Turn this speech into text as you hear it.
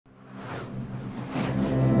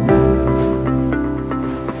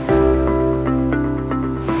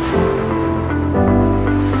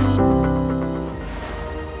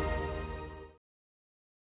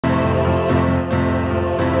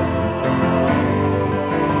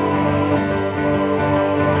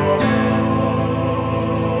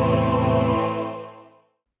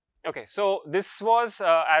so this was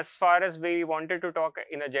as far as we wanted to talk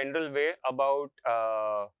in a general way about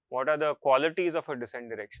what are the qualities of a descent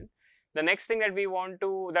direction. The next thing that we want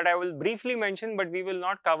to, that I will briefly mention, but we will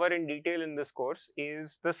not cover in detail in this course,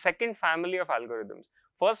 is the second family of algorithms.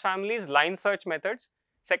 First family is line search methods.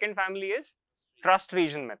 Second family is trust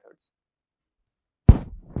region methods.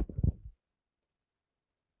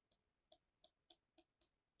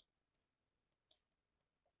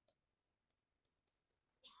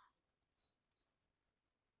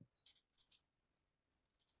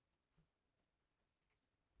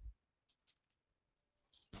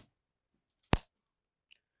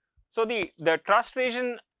 So the trust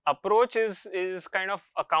region approach is kind of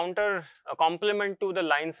a complement to the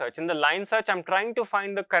line search. In the line search, I'm trying to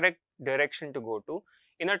find the correct direction to go to.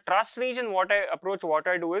 In a trust region, what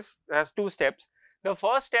I do is, has two steps. The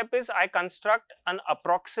first step is I construct an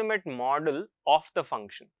approximate model of the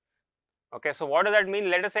function. Okay, so what does that mean?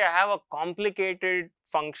 Let us say I have a complicated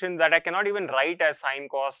function that I cannot even write as sine,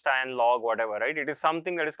 cos, tan, log, whatever, right? It is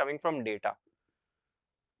something that is coming from data.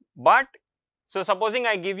 But so supposing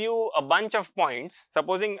I give you a bunch of points,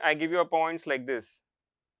 supposing I give you a points like this,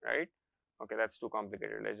 right? Okay, that's too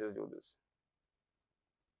complicated. Let's just do this.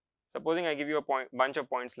 Supposing I give you a bunch of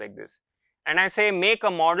points like this, and I say make a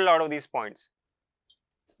model out of these points.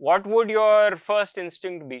 What would your first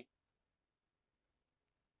instinct be?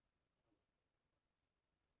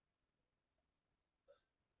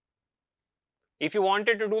 If you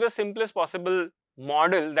wanted to do the simplest possible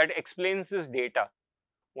model that explains this data,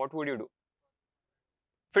 what would you do?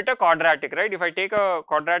 Fit a quadratic, right? If I take a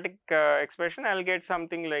quadratic expression, I'll get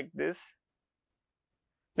something like this.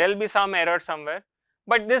 There will be some error somewhere,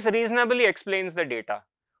 but this reasonably explains the data.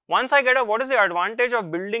 Once I get a, what is the advantage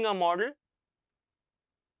of building a model?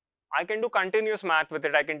 I can do continuous math with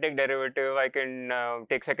it. I can take derivative, I can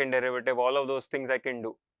take second derivative, all of those things I can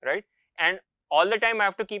do, right? And all the time I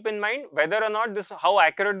have to keep in mind whether or not this, how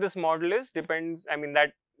accurate this model is depends, I mean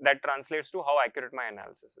that translates to how accurate my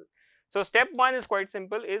analysis is. So step one is quite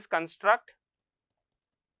simple, is construct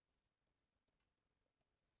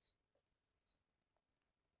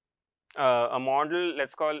a model,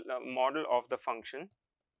 let's call a model of the function,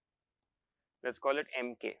 let's call it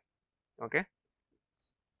MK, okay?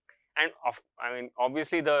 And I mean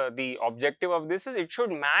obviously the objective of this is it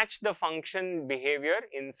should match the function behavior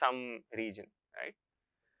in some region, right?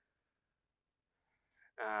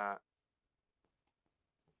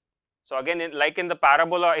 So again, like in the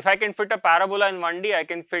parabola, if I can fit a parabola in 1D, I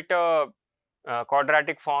can fit a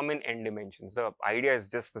quadratic form in n dimensions. The idea is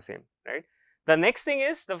just the same, right? The next thing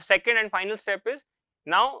is, the second and final step is,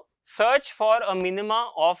 now search for a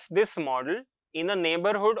minima of this model in a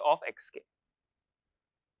neighborhood of xk.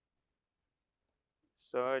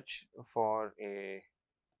 Search for a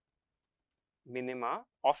minima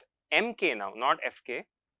of mk now, not fk,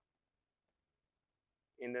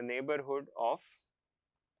 in the neighborhood of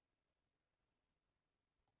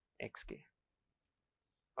xk.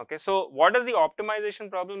 Okay, so what does the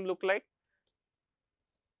optimization problem look like?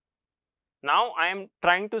 Now I am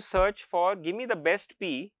trying to search for, give me the best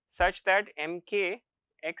p such that mk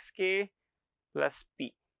xk plus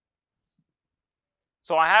p.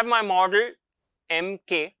 So I have my model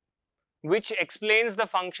mk which explains the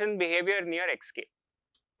function behavior near xk,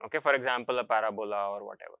 okay, for example a parabola or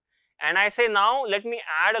whatever, and I say now let me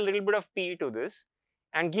add a little bit of p to this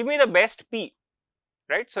and give me the best p,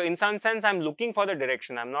 right? So in some sense I am looking for the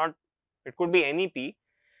direction, I am not, it could be any p,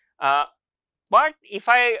 but if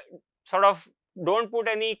I sort of don't put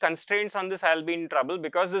any constraints on this, I will be in trouble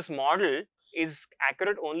because this model is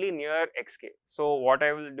accurate only near xk. So what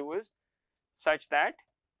I will do is such that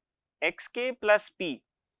xk plus p,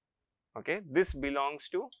 okay, this belongs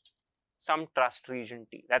to some trust region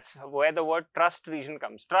T. That's where the word trust region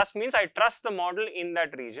comes. Trust means I trust the model in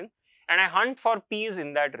that region and I hunt for p's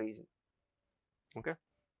in that region, okay.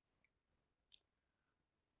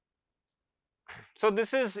 So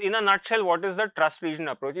this is in a nutshell what is the trust region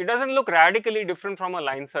approach. It doesn't look radically different from a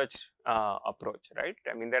line search approach, right?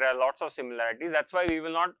 I mean there are lots of similarities. That's why we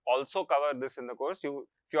will not also cover this in the course.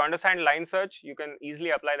 If you understand line search, you can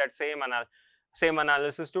easily apply that same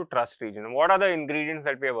analysis to trust region. What are the ingredients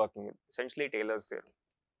that we are working with? Essentially Taylor's theorem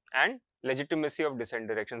and legitimacy of descent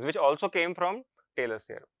directions, which also came from Taylor's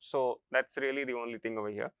theorem. So that's really the only thing over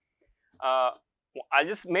here. I'll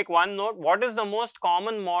just make one note. What is the most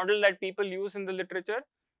common model that people use in the literature?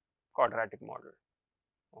 Quadratic model.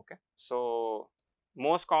 Okay. So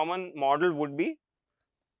most common model would be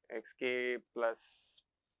xk plus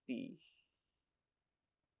p.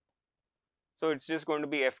 So it's just going to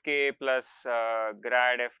be fk plus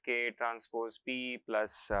grad fk transpose p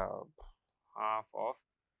plus half of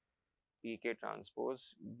BK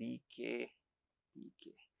transpose BK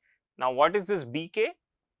BK. Now what is this BK?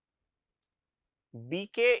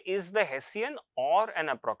 BK is the Hessian or an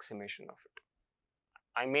approximation of it.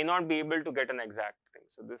 I may not be able to get an exact thing.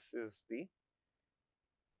 So this is the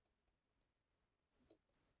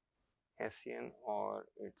Hessian or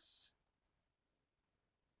its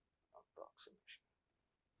approximation.